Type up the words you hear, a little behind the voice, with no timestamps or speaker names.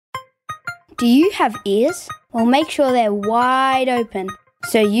Do you have ears? Well, make sure they're wide open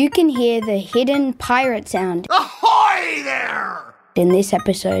so you can hear the hidden pirate sound. Ahoy there! In this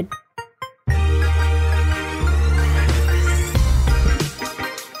episode.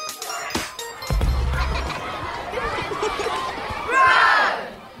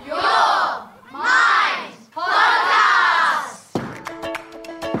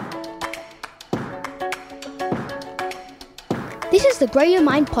 This is the Grow Your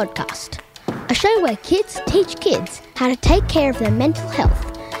Mind podcast, a show where kids teach kids how to take care of their mental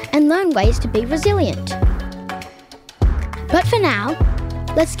health and learn ways to be resilient. But for now,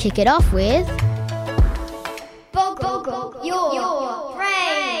 let's kick it off with... Boggle your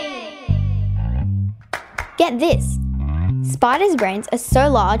brain! Get this. Spiders' brains are so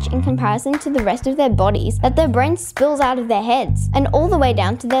large in comparison to the rest of their bodies that their brain spills out of their heads and all the way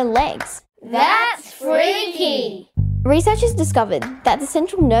down to their legs. That's freaky! Researchers discovered that the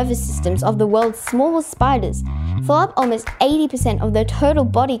central nervous systems of the world's smallest spiders fill up almost 80% of their total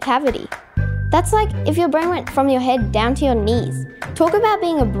body cavity. That's like if your brain went from your head down to your knees. Talk about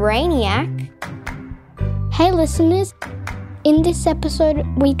being a brainiac. Hey listeners, in this episode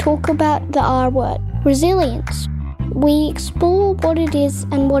we talk about the R word, resilience. We explore what it is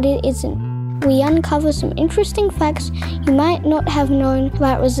and what it isn't. We uncover some interesting facts you might not have known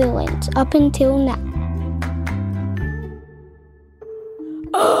about resilience up until now.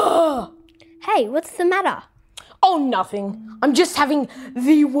 Hey, what's the matter? Oh, nothing. I'm just having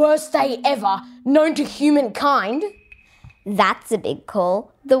the worst day ever known to humankind. That's a big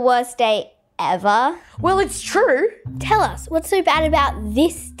call. The worst day ever. Well, it's true. Tell us, what's so bad about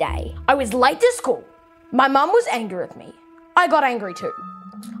this day? I was late to school. My mum was angry with me. I got angry too.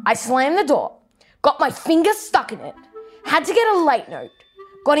 I slammed the door, got my finger stuck in it, had to get a late note,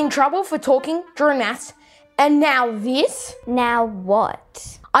 got in trouble for talking during maths, and now this? Now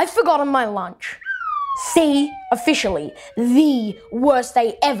what? I've forgotten my lunch. See, officially, the worst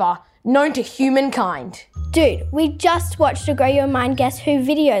day ever known to humankind. Dude, we just watched a Grow Your Mind Guess Who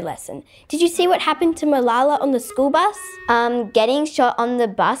video lesson. Did you see what happened to Malala on the school bus? Getting shot on the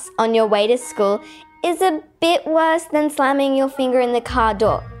bus on your way to school is a bit worse than slamming your finger in the car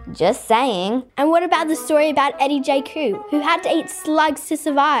door. Just saying. And what about the story about Eddie J. Koo, who had to eat slugs to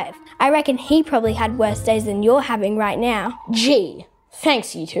survive? I reckon he probably had worse days than you're having right now. Gee,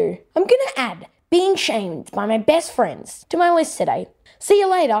 thanks you two. I'm gonna add being shamed by my best friends to my list today. See you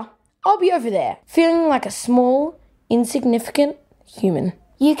later. I'll be over there, feeling like a small, insignificant human.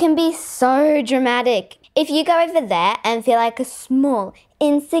 You can be so dramatic. If you go over there and feel like a small,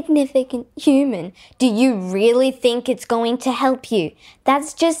 insignificant human, do you really think it's going to help you?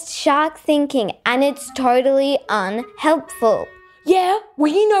 That's just shark thinking, and it's totally unhelpful. Yeah,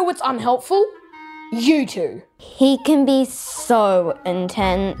 well, you know what's unhelpful? You two. He can be so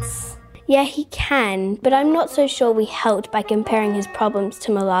intense. Yeah, he can, but I'm not so sure we helped by comparing his problems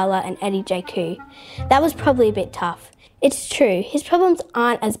to Malala and Eddie J. Koo. That was probably a bit tough. It's true, his problems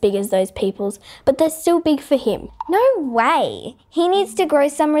aren't as big as those people's, but they're still big for him. No way. He needs to grow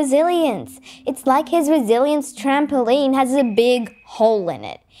some resilience. It's like his resilience trampoline has a big hole in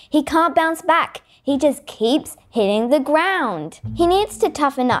it. He can't bounce back. He just keeps hitting the ground. He needs to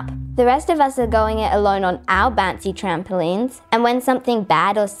toughen up. The rest of us are going it alone on our bouncy trampolines, and when something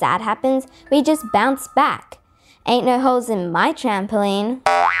bad or sad happens, we just bounce back. Ain't no holes in my trampoline.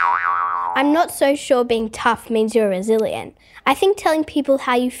 I'm not so sure being tough means you're resilient. I think telling people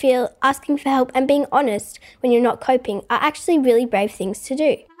how you feel, asking for help, and being honest when you're not coping are actually really brave things to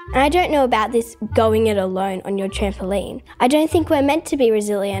do. And I don't know about this going it alone on your trampoline. I don't think we're meant to be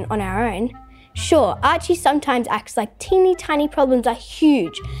resilient on our own. Sure, Archie sometimes acts like teeny tiny problems are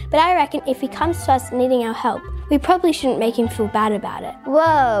huge, but I reckon if he comes to us needing our help, we probably shouldn't make him feel bad about it.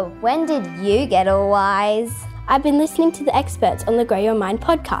 Whoa, when did you get all wise? I've been listening to the experts on the Grow Your Mind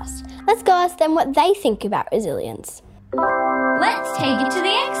podcast. Let's go ask them what they think about resilience. Let's take it to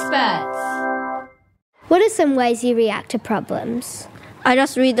the experts. What are some ways you react to problems? I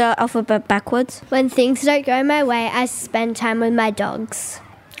just read the alphabet backwards. When things don't go my way, I spend time with my dogs.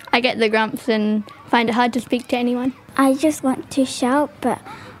 I get the grumps and find it hard to speak to anyone. I just want to shout, but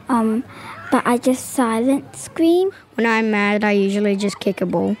I just silent scream. When I'm mad, I usually just kick a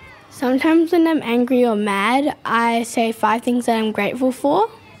ball. Sometimes when I'm angry or mad, I say 5 things that I'm grateful for.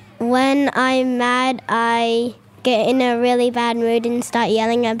 When I'm mad, I get in a really bad mood and start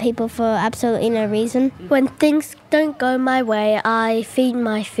yelling at people for absolutely no reason. When things don't go my way, I feed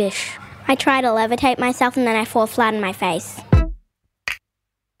my fish. I try to levitate myself and then I fall flat on my face.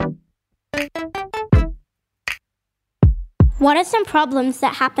 What are some problems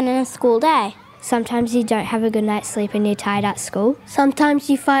that happen in a school day? Sometimes you don't have a good night's sleep and you're tired at school.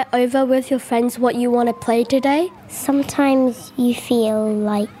 Sometimes you fight over with your friends what you want to play today. Sometimes you feel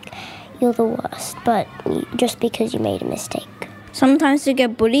like you're the worst, but just because you made a mistake. Sometimes you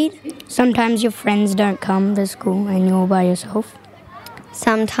get bullied. Sometimes your friends don't come to school and you're by yourself.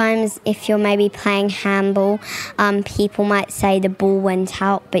 Sometimes if you're maybe playing handball, people might say the ball went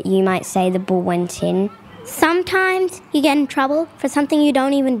out, but you might say the ball went in. Sometimes you get in trouble for something you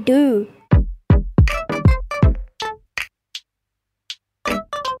don't even do.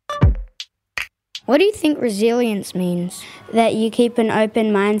 What do you think resilience means? That you keep an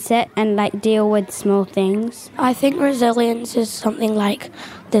open mindset and deal with small things? I think resilience is something like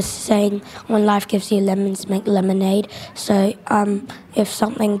this saying, when life gives you lemons, make lemonade. So if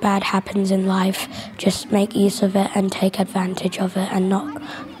something bad happens in life, just make use of it and take advantage of it and not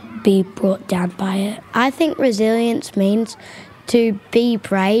be brought down by it. I think resilience means to be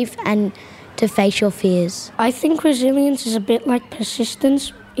brave and to face your fears. I think resilience is a bit like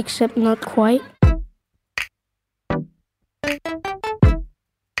persistence, except not quite.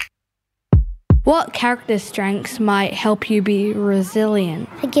 What character strengths might help you be resilient?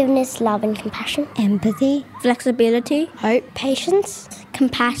 Forgiveness, love and compassion. Empathy, flexibility, Hope, patience,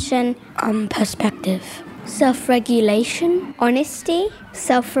 compassion, Perspective. self-regulation, Honesty.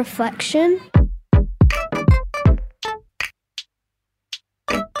 self-reflection.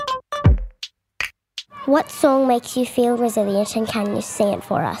 What song makes you feel resilient and can you sing it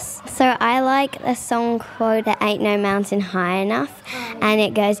for us? So I like the song called There Ain't No Mountain High Enough, and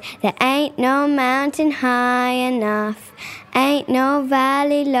it goes, there ain't no mountain high enough, ain't no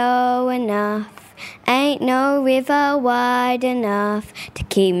valley low enough, ain't no river wide enough to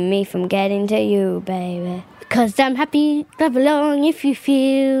keep me from getting to you, baby. 'Cause I'm happy, clap along if you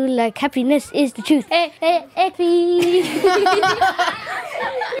feel like happiness is the truth. Hey, hey, happy.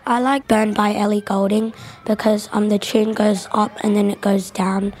 I like Burn by Ellie Goulding because the tune goes up and then it goes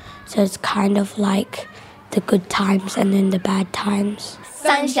down. So it's kind of like the good times and then the bad times.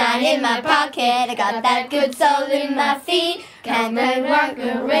 Sunshine in my pocket, I got that good soul in my feet. Can they rock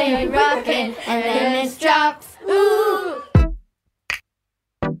and really rockin', and then it drops. Ooh.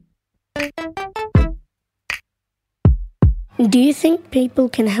 Do you think people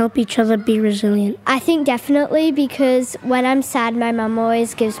can help each other be resilient? I think definitely, because when I'm sad, my mum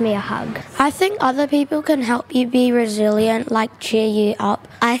always gives me a hug. I think other people can help you be resilient, like cheer you up.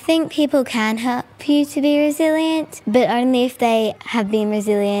 I think people can help you to be resilient, but only if they have been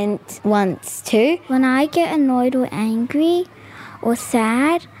resilient once too. When I get annoyed or angry or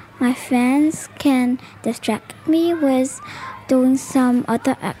sad, my friends can distract me with doing some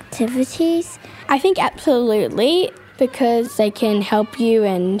other activities. I think absolutely, because they can help you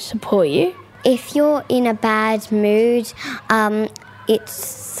and support you. If you're in a bad mood, it's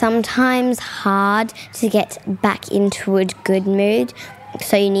sometimes hard to get back into a good mood,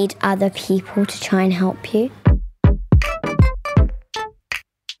 so you need other people to try and help you.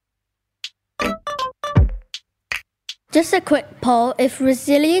 Just a quick poll, if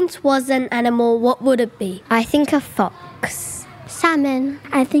resilience was an animal, what would it be? I think a fox. Salmon.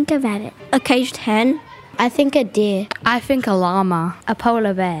 I think a rabbit. A caged hen. I think a deer. I think a llama. A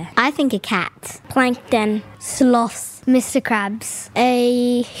polar bear. I think a cat. Plankton. Sloths. Mr. Krabs.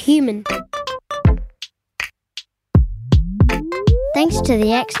 A human. Thanks to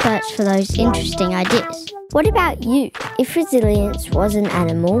the experts for those interesting ideas. What about you? If resilience was an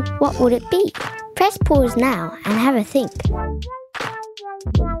animal, what would it be? Press pause now and have a think.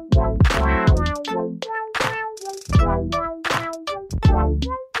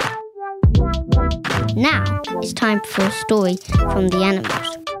 Now it's time for a story from the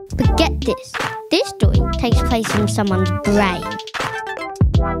animals. But get this story takes place in someone's brain.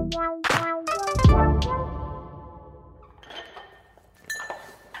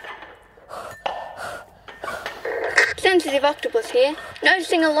 Sensitive octopus here.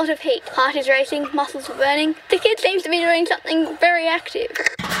 Noticing a lot of heat. Heart is racing, muscles are burning. The kid seems to be doing something very active.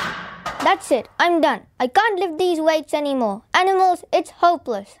 That's it. I'm done. I can't lift these weights anymore. Animals, it's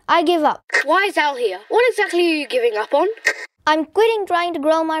hopeless. I give up. Why is Al here? What exactly are you giving up on? I'm quitting trying to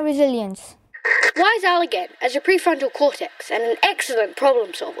grow my resilience. Why is Al again, as a prefrontal cortex and an excellent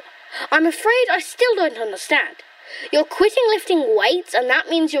problem solver? I'm afraid I still don't understand. You're quitting lifting weights and that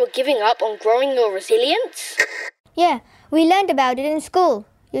means you're giving up on growing your resilience? Yeah, we learned about it in school.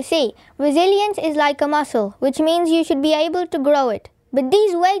 You see, resilience is like a muscle, which means you should be able to grow it. But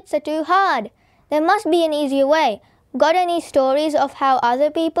these weights are too hard. There must be an easier way. Got any stories of how other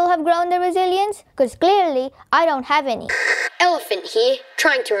people have grown their resilience? Because clearly, I don't have any. Elephant here,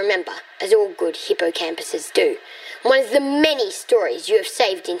 trying to remember, as all good hippocampuses do. one of the many stories you have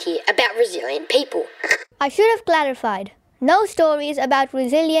saved in here about resilient people. I should have clarified. No stories about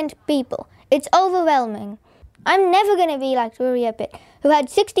resilient people. It's overwhelming. I'm never going to be like Turia Pitt, who had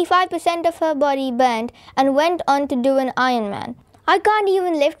 65% of her body burned and went on to do an Ironman. I can't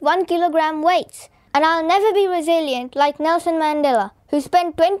even lift 1 kilogram weights. And I'll never be resilient like Nelson Mandela, who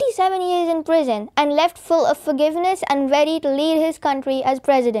spent 27 years in prison and left full of forgiveness and ready to lead his country as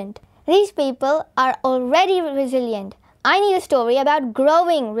president. These people are already resilient. I need a story about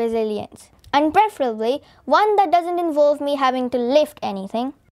growing resilience, and preferably one that doesn't involve me having to lift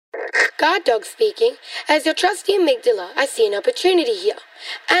anything. Guard dog speaking. As your trusty amygdala, I see an opportunity here.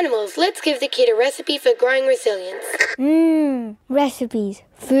 Animals, let's give the kid a recipe for growing resilience. Recipes.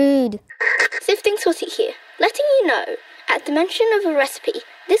 Food. Sifting Sooty here, letting you know, at the mention of a recipe,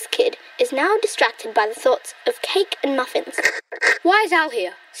 this kid is now distracted by the thoughts of cake and muffins. Wise Al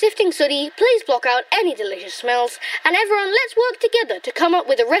here. Sifting Sooty, please block out any delicious smells, and everyone let's work together to come up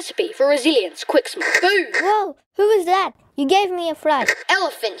with a recipe for resilience quick smell. Food! Whoa, who was that? You gave me a fright.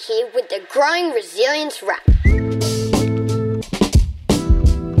 Elephant here with the growing resilience rap.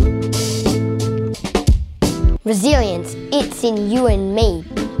 Resilience, it's in you and me,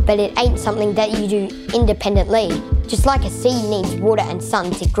 but it ain't something that you do independently. Just like a seed needs water and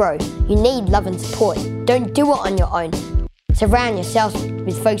sun to grow, you need love and support. Don't do it on your own. Surround yourself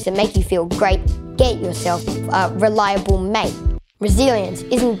with folks that make you feel great. Get yourself a reliable mate. Resilience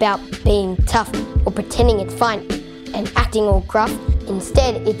isn't about being tough or pretending it's fine and acting all gruff.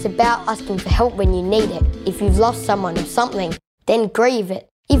 Instead, it's about asking for help when you need it. If you've lost someone or something, then grieve it.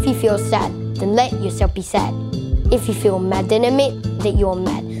 If you feel sad, then let yourself be sad. If you feel mad, then admit that you're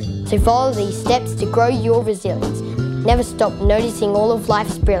mad. So follow these steps to grow your resilience. Never stop noticing all of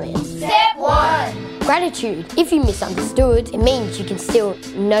life's brilliance. Step 1. Gratitude. If you misunderstood, it means you can still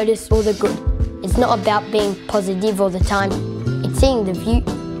notice all the good. It's not about being positive all the time. It's seeing the view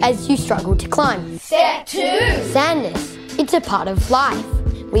as you struggle to climb. Step 2. Sadness. It's a part of life.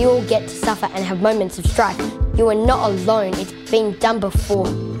 We all get to suffer and have moments of strife. You are not alone. It's been done before.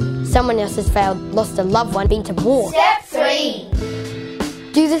 Someone else has failed, lost a loved one, been to war. Step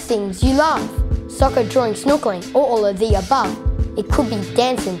 3. Do the things you love. Soccer, drawing, snorkeling, or all of the above. It could be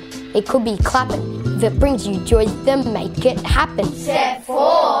dancing. It could be clapping. If it brings you joy, then make it happen. Step 4.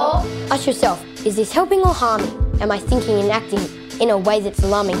 Ask yourself, is this helping or harming? Am I thinking and acting in a way that's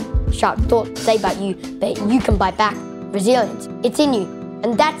alarming? Sharp thoughts say about you, but you can bite back. Resilience, it's in you,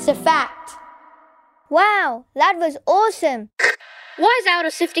 and that's a fact. Wow, that was awesome. Wise Al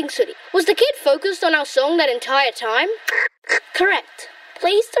to Sifting Sooty. Was the kid focused on our song that entire time? Correct.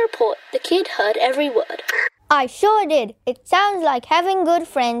 Pleased to report the kid heard every word. I sure did. It sounds like having good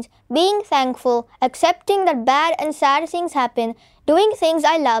friends, being thankful, accepting that bad and sad things happen, doing things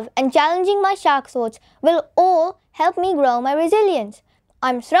I love, and challenging my shark thoughts will all help me grow my resilience.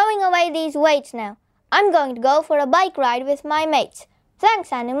 I'm throwing away these weights now. I'm going to go for a bike ride with my mates.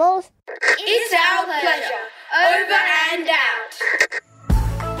 Thanks, animals. It's our pleasure. Over and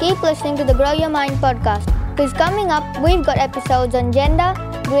out. Keep listening to the Grow Your Mind podcast, because coming up, we've got episodes on gender,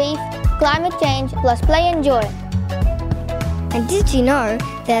 grief, climate change, plus play and joy. And did you know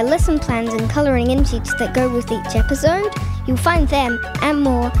there are lesson plans and colouring in sheets that go with each episode? You'll find them and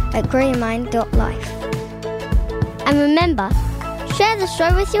more at growyourmind.life. And remember, share the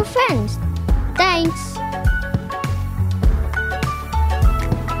show with your friends. Thanks.